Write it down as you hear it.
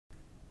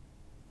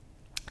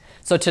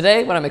So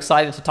today, what I'm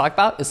excited to talk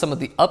about is some of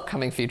the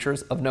upcoming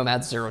features of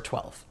Nomad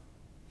 0.12.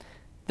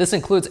 This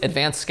includes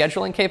advanced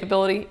scheduling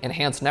capability,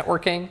 enhanced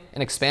networking,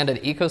 an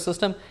expanded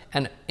ecosystem,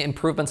 and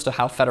improvements to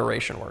how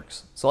federation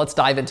works. So let's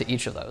dive into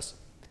each of those.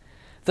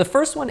 The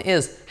first one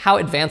is how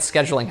advanced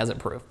scheduling has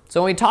improved.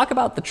 So when we talk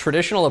about the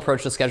traditional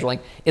approach to scheduling,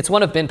 it's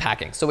one of bin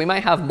packing. So we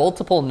might have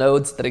multiple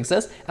nodes that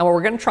exist, and what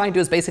we're going to try and do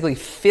is basically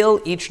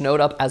fill each node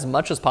up as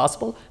much as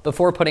possible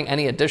before putting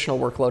any additional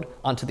workload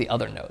onto the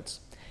other nodes.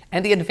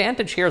 And the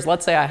advantage here is,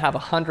 let's say I have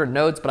 100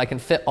 nodes, but I can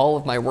fit all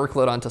of my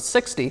workload onto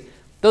 60.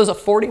 Those are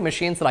 40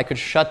 machines that I could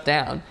shut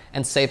down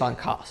and save on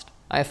cost.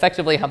 I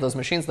effectively have those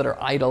machines that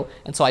are idle,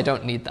 and so I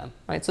don't need them,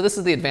 right? So this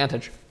is the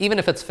advantage. Even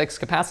if it's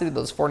fixed capacity,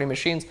 those 40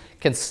 machines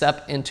can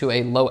step into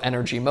a low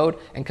energy mode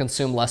and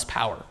consume less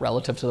power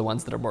relative to the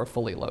ones that are more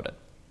fully loaded.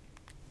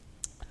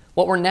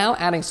 What we're now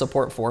adding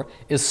support for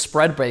is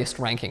spread-based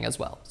ranking as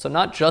well. So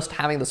not just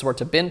having the support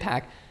to bin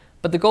pack,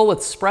 but the goal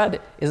with spread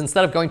is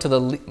instead of going to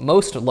the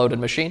most loaded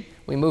machine,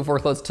 we move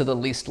workloads to the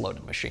least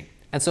loaded machine.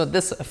 And so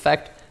this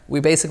effect, we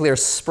basically are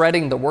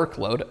spreading the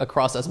workload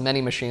across as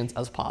many machines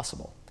as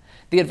possible.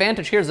 The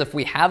advantage here is if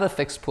we have a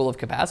fixed pool of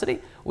capacity,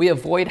 we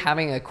avoid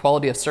having a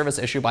quality of service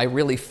issue by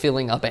really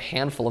filling up a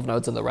handful of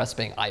nodes and the rest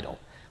being idle.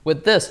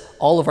 With this,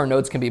 all of our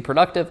nodes can be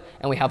productive,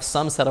 and we have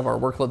some set of our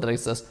workload that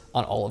exists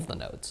on all of the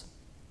nodes.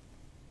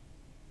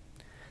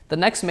 The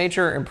next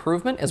major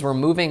improvement is we're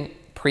moving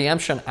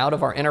preemption out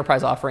of our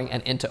enterprise offering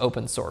and into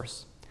open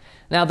source.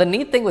 Now, the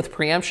neat thing with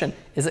preemption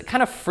is it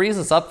kind of frees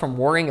us up from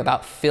worrying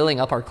about filling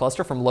up our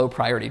cluster from low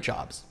priority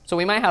jobs. So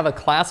we might have a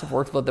class of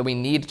workload that we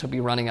need to be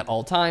running at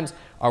all times,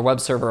 our web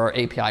server, our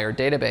API, or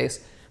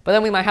database, but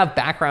then we might have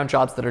background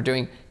jobs that are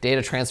doing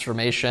data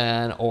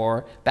transformation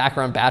or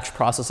background batch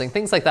processing,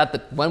 things like that,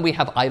 that when we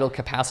have idle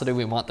capacity,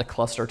 we want the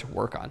cluster to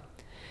work on.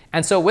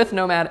 And so with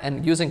Nomad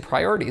and using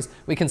priorities,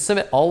 we can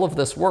submit all of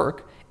this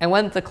work, and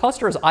when the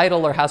cluster is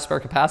idle or has spare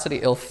capacity,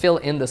 it'll fill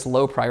in this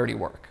low priority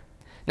work.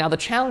 Now the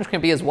challenge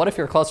can be is what if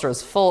your cluster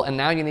is full and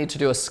now you need to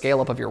do a scale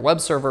up of your web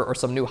server or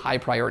some new high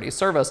priority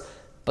service,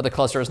 but the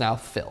cluster is now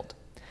filled.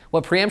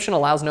 What preemption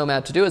allows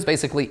Nomad to do is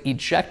basically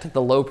eject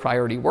the low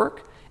priority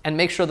work and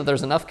make sure that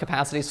there's enough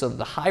capacity so that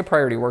the high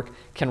priority work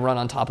can run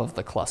on top of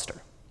the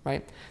cluster,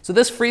 right? So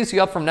this frees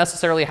you up from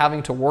necessarily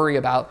having to worry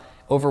about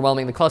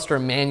overwhelming the cluster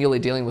and manually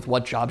dealing with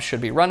what jobs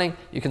should be running.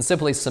 You can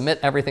simply submit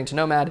everything to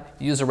Nomad,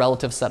 use a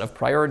relative set of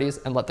priorities,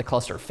 and let the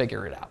cluster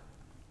figure it out.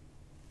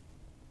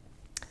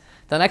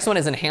 The next one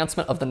is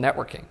enhancement of the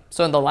networking.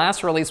 So in the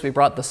last release, we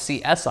brought the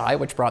CSI,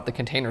 which brought the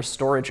container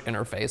storage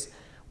interface.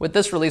 With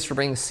this release, we're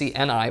bringing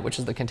CNI, which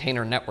is the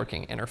container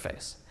networking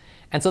interface.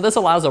 And so this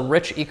allows a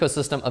rich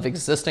ecosystem of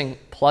existing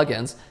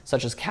plugins,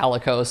 such as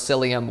Calico,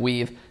 Cilium,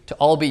 Weave, to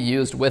all be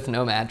used with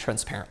Nomad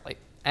transparently.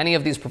 Any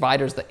of these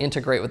providers that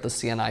integrate with the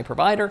CNI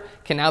provider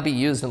can now be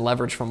used and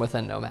leveraged from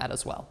within Nomad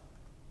as well.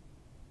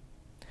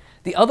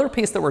 The other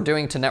piece that we're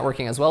doing to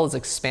networking as well is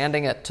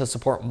expanding it to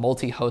support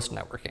multi-host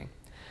networking.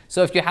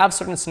 So if you have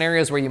certain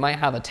scenarios where you might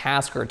have a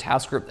task or a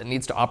task group that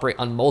needs to operate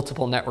on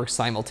multiple networks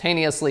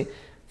simultaneously,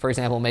 for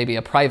example, maybe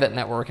a private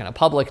network and a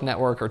public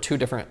network or two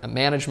different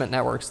management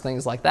networks,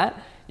 things like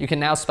that, you can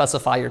now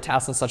specify your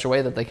tasks in such a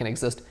way that they can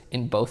exist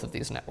in both of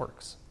these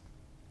networks.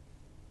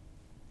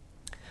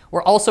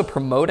 We're also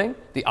promoting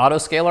the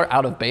autoscaler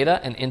out of beta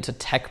and into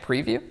tech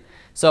preview.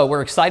 So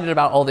we're excited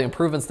about all the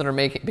improvements that are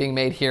being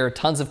made here,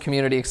 tons of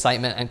community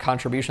excitement and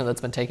contribution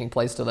that's been taking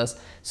place to this.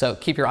 So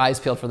keep your eyes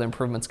peeled for the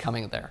improvements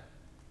coming there.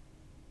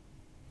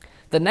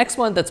 The next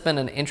one that's been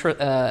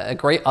a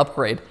great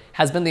upgrade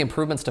has been the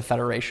improvements to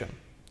federation.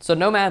 So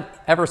Nomad,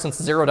 ever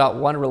since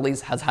 0.1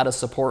 release, has had a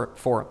support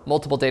for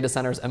multiple data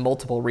centers and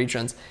multiple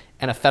regions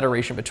and a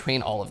federation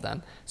between all of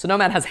them. So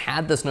Nomad has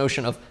had this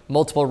notion of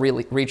multiple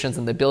regions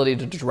and the ability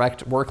to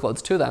direct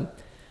workloads to them.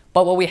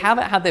 But what we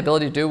haven't had the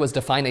ability to do was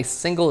define a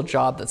single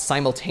job that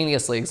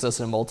simultaneously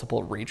exists in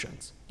multiple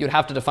regions. You'd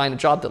have to define a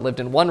job that lived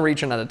in one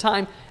region at a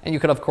time, and you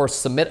could, of course,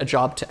 submit a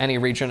job to any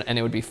region and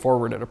it would be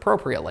forwarded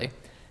appropriately.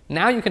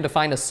 Now you can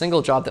define a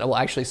single job that will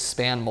actually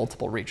span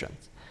multiple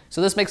regions.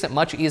 So this makes it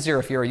much easier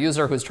if you're a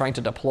user who's trying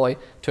to deploy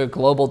to a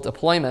global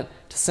deployment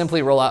to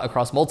simply roll out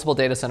across multiple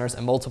data centers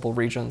and multiple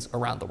regions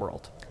around the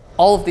world.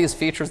 All of these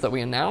features that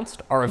we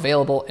announced are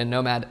available in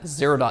Nomad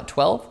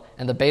 0.12,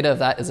 and the beta of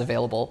that is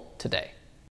available today.